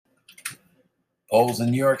Polls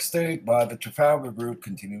in New York State by the Trafalgar Group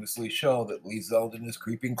continuously show that Lee Zeldin is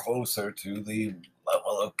creeping closer to the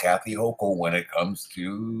level of Kathy Hochul when it comes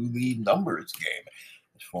to the numbers game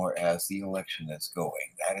as far as the election is going.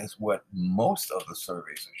 That is what most of the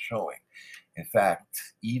surveys are showing. In fact,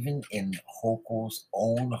 even in Hochul's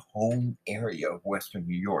own home area of Western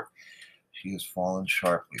New York, she has fallen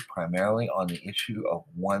sharply, primarily on the issue of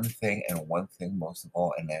one thing and one thing most of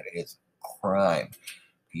all, and that is crime.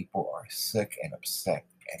 People are sick and upset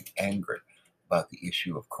and angry about the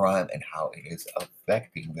issue of crime and how it is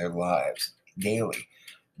affecting their lives daily,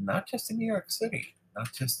 not just in New York City,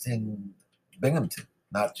 not just in Binghamton,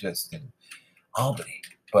 not just in Albany,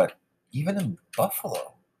 but even in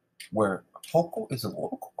Buffalo, where Hochul is a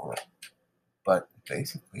local girl. But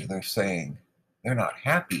basically, they're saying they're not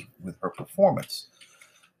happy with her performance.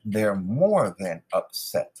 They're more than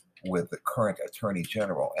upset with the current attorney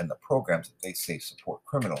general and the programs that they say support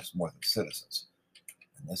criminals more than citizens.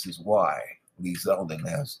 And this is why Lee Zeldin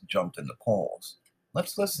has jumped in the polls.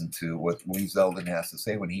 Let's listen to what Lee Zeldin has to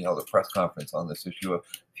say when he held a press conference on this issue a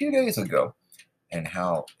few days ago and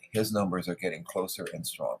how his numbers are getting closer and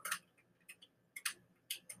stronger.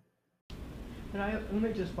 Let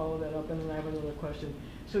me just follow that up, and then I have another question.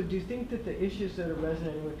 So do you think that the issues that are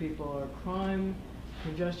resonating with people are crime,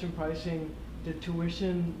 congestion pricing, the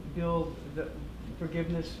tuition bill, the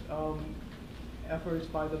forgiveness efforts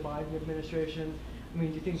by the Biden administration? I mean,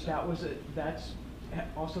 do you think that's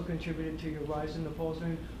also contributed to your rise in the polls? I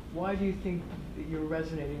mean, why do you think that you're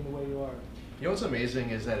resonating the way you are? You know what's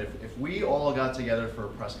amazing is that if we all got together for a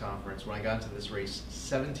press conference when I got into this race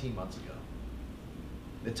 17 months ago,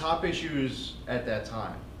 the top issues at that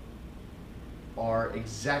time are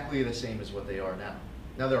exactly the same as what they are now.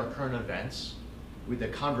 Now there are current events with the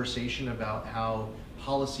conversation about how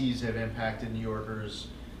policies have impacted New Yorkers,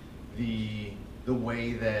 the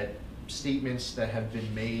way that statements that have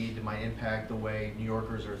been made might impact the way New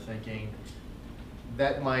Yorkers are thinking.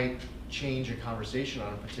 That might change a conversation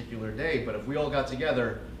on a particular day, but if we all got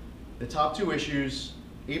together, the top two issues,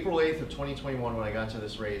 April 8th of 2021 when I got into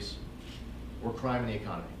this race, were crime and the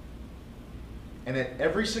economy. And at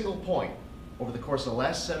every single point over the course of the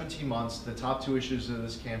last 17 months, the top two issues of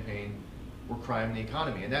this campaign were crime and the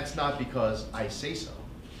economy. And that's not because I say so.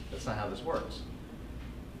 That's not how this works.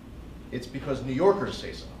 It's because New Yorkers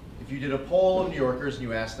say so. If you did a poll of New Yorkers and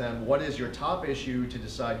you asked them, what is your top issue to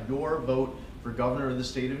decide your vote for governor of the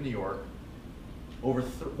state of New York,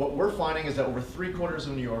 what we're finding is that over 3/4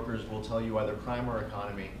 of New Yorkers will tell you either crime or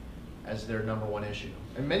economy as their number one issue.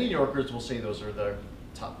 And many New Yorkers will say those are their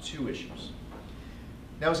top two issues.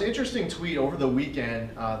 Now, it was an interesting tweet over the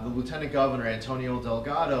weekend. The Lieutenant Governor, Antonio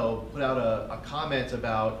Delgado, put out a comment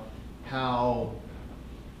about how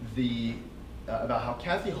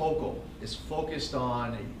Kathy Hochul is focused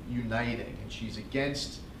on uniting, and she's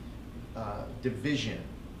against division.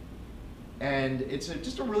 And it's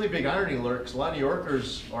just a really big irony alert, because a lot of New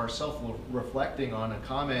Yorkers are self-reflecting on a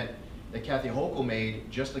comment that Kathy Hochul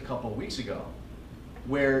made just a couple of weeks ago,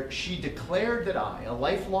 where she declared that I, a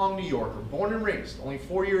lifelong New Yorker, born and raised, only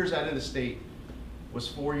 4 years out of the state, was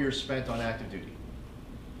 4 years spent on active duty.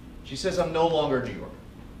 She says I'm no longer a New Yorker.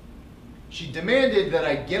 She demanded that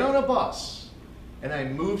I get on a bus and I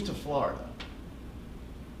move to Florida.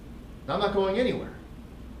 Now, I'm not going anywhere.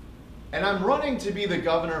 And I'm running to be the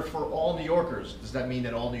governor for all New Yorkers. Does that mean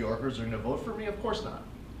that all New Yorkers are going to vote for me? Of course not.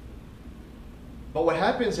 But what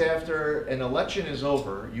happens after an election is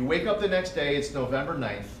over, you wake up the next day, it's November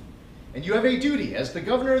 9th, and you have a duty as the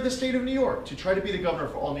governor of the state of New York to try to be the governor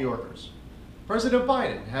for all New Yorkers. President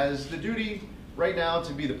Biden has the duty right now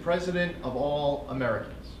to be the president of all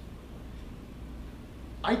Americans.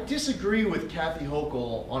 I disagree with Kathy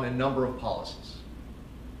Hochul on a number of policies,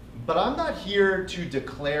 but I'm not here to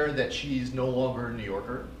declare that she's no longer a New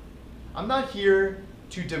Yorker. I'm not here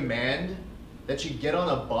to demand that she get on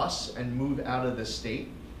a bus and move out of the state.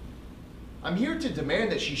 I'm here to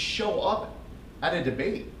demand that she show up at a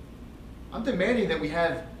debate. I'm demanding that we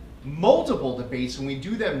have multiple debates, and we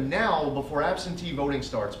do them now before absentee voting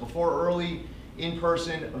starts, before early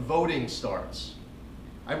in-person voting starts.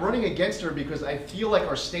 I'm running against her because I feel like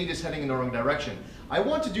our state is heading in the wrong direction. I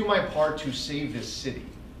want to do my part to save this city.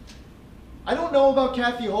 I don't know about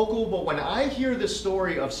Kathy Hochul, but when I hear the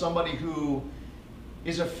story of somebody who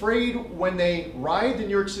is afraid when they ride the New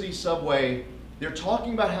York City subway, they're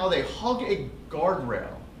talking about how they hug a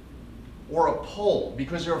guardrail or a pole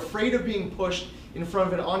because they're afraid of being pushed in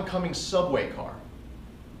front of an oncoming subway car.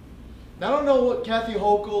 Now, I don't know what Kathy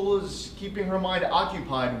Hochul is keeping her mind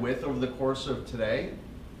occupied with over the course of today,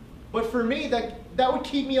 but for me, that would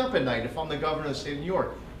keep me up at night if I'm the governor of the state of New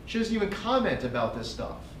York. She doesn't even comment about this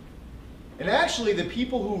stuff. And actually, the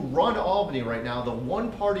people who run Albany right now, the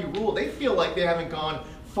one-party rule, they feel like they haven't gone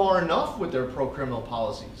far enough with their pro-criminal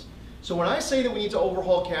policies. So when I say that we need to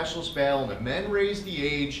overhaul cashless bail and amend raise the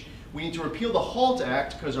age, we need to repeal the HALT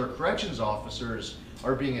Act because our corrections officers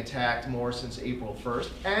are being attacked more since April 1st,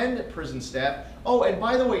 and prison staff. Oh, and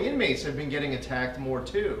by the way, inmates have been getting attacked more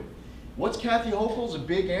too. What's Kathy Hochul's a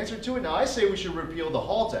big answer to it? Now I say we should repeal the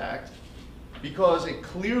HALT Act because it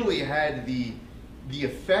clearly had the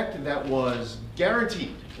effect that was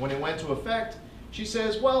guaranteed when it went to effect. She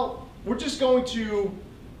says, well, we're just going to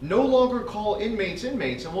no longer call inmates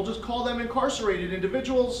inmates, and we'll just call them incarcerated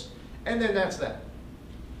individuals, and then that's that.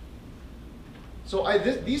 So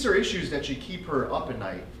these are issues that should keep her up at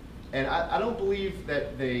night, and I don't believe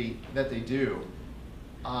that they do.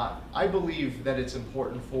 I believe that it's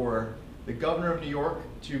important for the governor of New York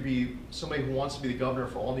to be somebody who wants to be the governor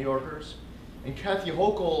for all New Yorkers, and Kathy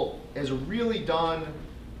Hochul has really done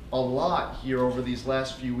a lot here over these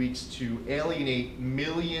last few weeks to alienate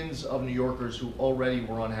millions of New Yorkers who already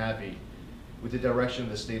were unhappy with the direction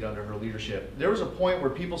of the state under her leadership. There was a point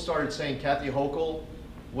where people started saying Kathy Hochul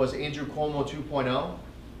was Andrew Cuomo 2.0,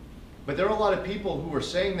 but there are a lot of people who are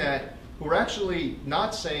saying that, who are actually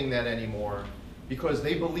not saying that anymore because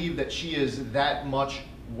they believe that she is that much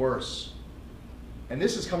worse. And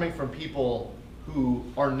this is coming from people who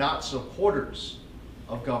are not supporters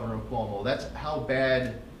of Governor Cuomo. That's how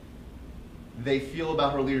bad they feel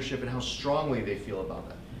about her leadership and how strongly they feel about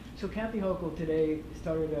that. So Kathy Hochul today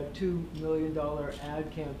started a $2 million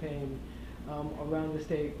ad campaign around the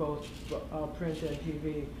state, both print and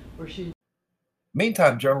TV, where she...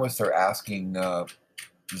 Meantime, journalists are asking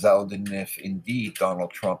Zeldin if indeed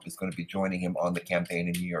Donald Trump is going to be joining him on the campaign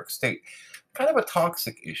in New York State. Kind of a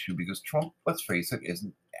toxic issue because Trump, let's face it,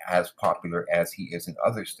 isn't as popular as he is in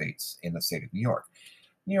other states in the state of New York.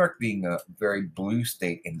 New York being a very blue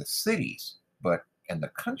state in the cities, but in the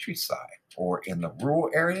countryside or in the rural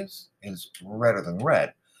areas is redder than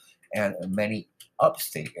red. And many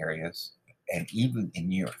upstate areas, and even in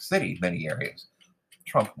New York City, many areas,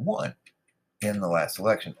 Trump won in the last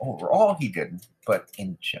election. Overall, he didn't, but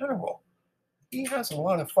in general, he has a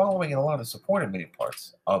lot of following and a lot of support in many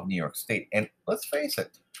parts of New York State. And let's face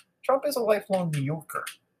it, Trump is a lifelong New Yorker.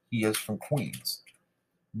 He is from Queens.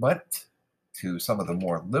 But to some of the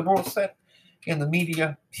more liberal set in the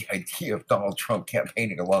media, the idea of Donald Trump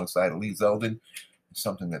campaigning alongside Lee Zeldin is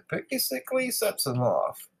something that basically sets him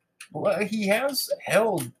off. Well, he has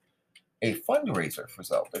held a fundraiser for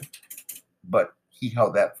Zeldin, but he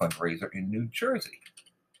held that fundraiser in New Jersey.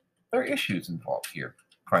 There are issues involved here.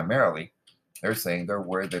 Primarily, they're saying they're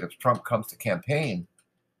worried that if Trump comes to campaign,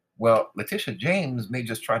 well, Letitia James may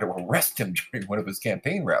just try to arrest him during one of his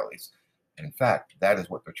campaign rallies. And in fact, that is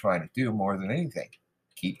what they're trying to do more than anything.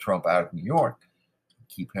 Keep Trump out of New York,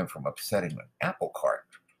 keep him from upsetting an apple cart,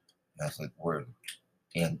 as it were,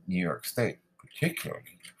 in New York State,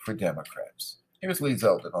 particularly for Democrats. Here's Lee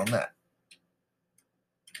Zeldin on that.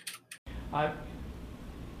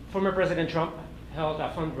 Former President Trump held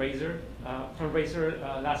a fundraiser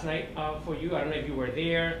last night for you. I don't know if you were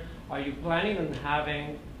there. Are you planning on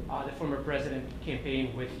having the former president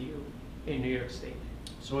campaign with you in New York State?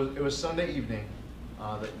 So it was Sunday evening,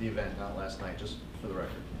 the event, not last night, just for the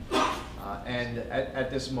record. And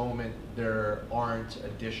at this moment, there aren't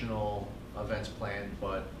additional events planned,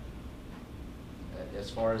 but as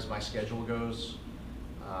far as my schedule goes,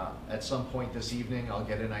 at some point this evening, I'll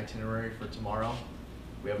get an itinerary for tomorrow.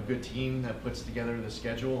 We have a good team that puts together the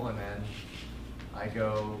schedule, and then I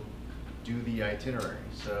go do the itinerary.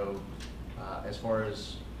 So as far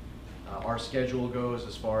as our schedule goes,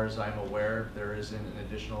 as far as I'm aware, there isn't an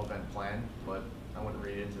additional event planned, but I wouldn't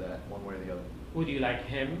read into that one way or the other. Would you like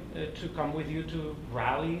him to come with you to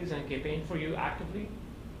rallies and campaign for you actively?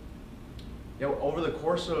 Yeah, over the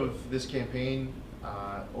course of this campaign,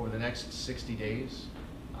 over the next 60 days,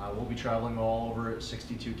 we'll be traveling all over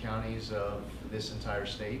 62 counties of this entire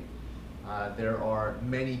state. There are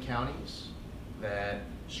many counties that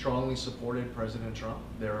strongly supported President Trump.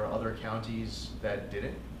 There are other counties that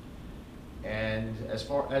didn't. And as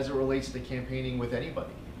far as it relates to campaigning with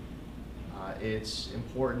anybody, it's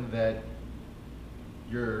important that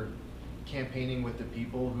you're campaigning with the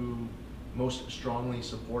people who most strongly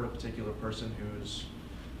support a particular person who's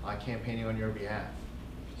campaigning on your behalf.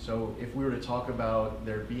 So if we were to talk about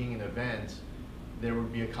there being an event, there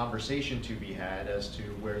would be a conversation to be had as to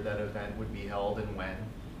where that event would be held and when,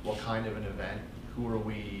 what kind of an event, who are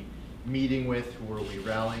we meeting with, who are we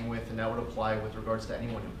rallying with, and that would apply with regards to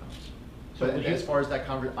anyone who comes. So as far as that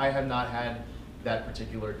I have not had that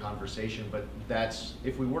particular conversation, but that's,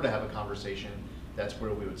 if we were to have a conversation, that's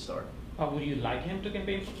where we would start. would you like him to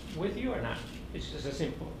campaign with you or not? It's just a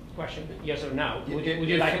simple question, yes or no. Would If-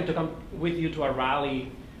 you like him to come with you to a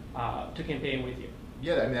rally to campaign with you?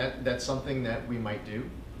 Yeah, I mean, that's something that we might do.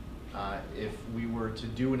 If we were to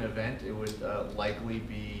do an event, it would likely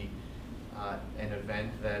be an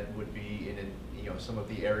event that would be in some of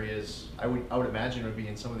the areas. I would imagine it would be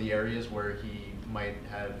in some of the areas where he might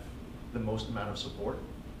have the most amount of support.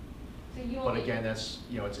 So you But only, again, that's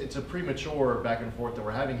it's a premature back and forth that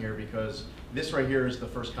we're having here, because this right here is the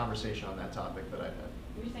first conversation on that topic that I've had.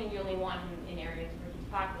 you're saying you only want him in areas where he's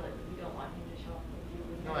popular, but you don't want him to show up with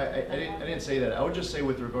you. No, I didn't say that. I would just say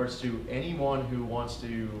with regards to anyone who wants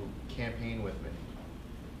to campaign with me,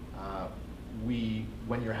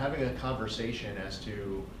 when you're having a conversation as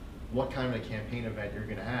to what kind of a campaign event you're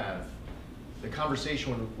going to have, the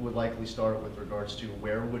conversation would likely start with regards to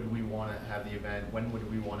where would we want to have the event, when would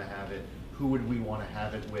we want to have it, who would we want to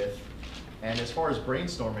have it with. And as far as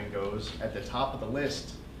brainstorming goes, at the top of the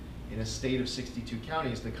list, in a state of 62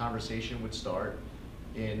 counties, the conversation would start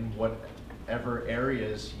in whatever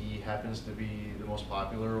areas he happens to be the most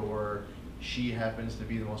popular, or she happens to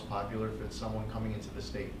be the most popular if it's someone coming into the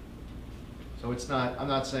state. So it's not, I'm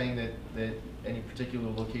not saying that any particular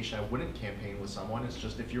location I wouldn't campaign with someone. It's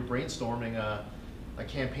just if you're brainstorming a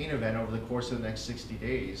campaign event over the course of the next 60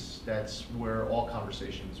 days, that's where all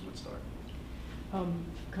conversations would start.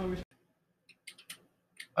 Congressman.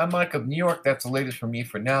 I'm Mike of New York. That's the latest from me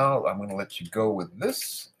for now. I'm going to let you go with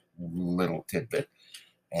this little tidbit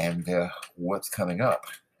and what's coming up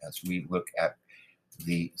as we look at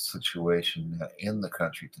the situation in the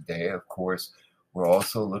country today. Of course, we're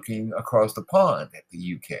also looking across the pond at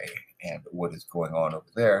the UK and what is going on over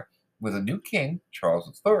there with a new king,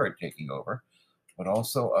 Charles III, taking over, but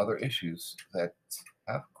also other issues that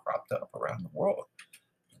have cropped up around the world,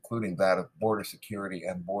 including that of border security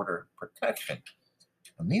and border protection.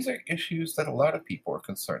 And these are issues that a lot of people are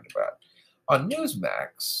concerned about. On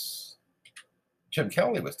Newsmax, Jim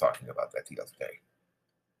Kelly was talking about that the other day.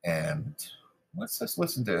 And let's just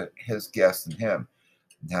listen to his guest and him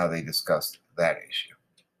and how they discussed that issue.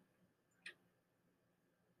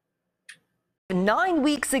 9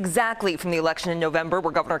 weeks exactly from the election in November,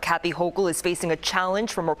 where Governor Kathy Hochul is facing a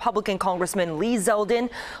challenge from Republican Congressman Lee Zeldin.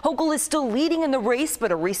 Hochul is still leading in the race,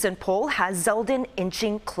 but a recent poll has Zeldin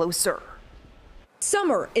inching closer.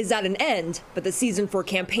 Summer is at an end, but the season for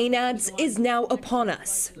campaign ads is now upon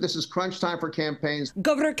us. This is crunch time for campaigns.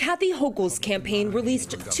 Governor Kathy Hochul's campaign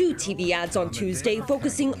released 2 TV ads on Tuesday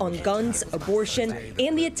focusing on guns, abortion,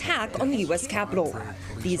 and the attack on the U.S. Capitol.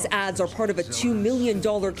 These ads are part of a $2 million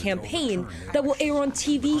campaign that will air on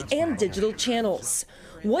TV and digital channels.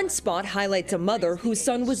 One spot highlights a mother whose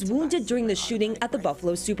son was wounded during the shooting at the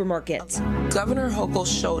Buffalo supermarket. Governor Hochul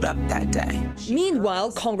showed up that day.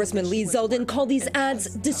 Meanwhile, Congressman Lee Zeldin called these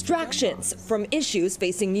ads distractions from issues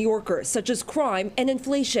facing New Yorkers, such as crime and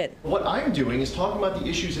inflation. What I'm doing is talking about the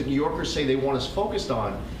issues that New Yorkers say they want us focused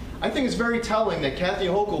on. I think it's very telling that Kathy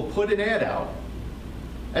Hochul put an ad out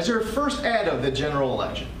as her first ad of the general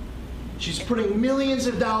election. She's putting millions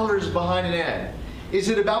of dollars behind an ad. Is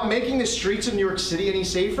it about making the streets of New York City any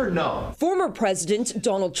safer? No. Former President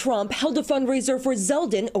Donald Trump held a fundraiser for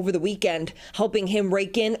Zeldin over the weekend, helping him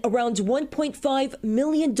rake in around $1.5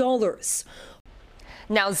 million.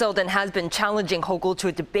 Now, Zeldin has been challenging Hochul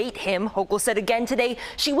to debate him. Hochul said again today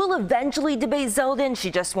she will eventually debate Zeldin.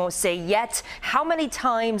 She just won't say yet how many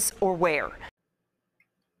times or where.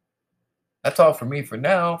 That's all for me for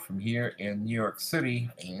now. From here in New York City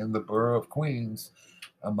and the borough of Queens,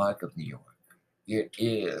 I'm Mike of New York. It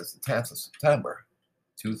is the 10th of September,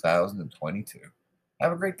 2022.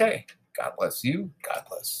 Have a great day. God bless you. God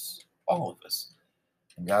bless all of us.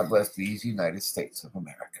 And God bless these United States of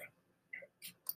America.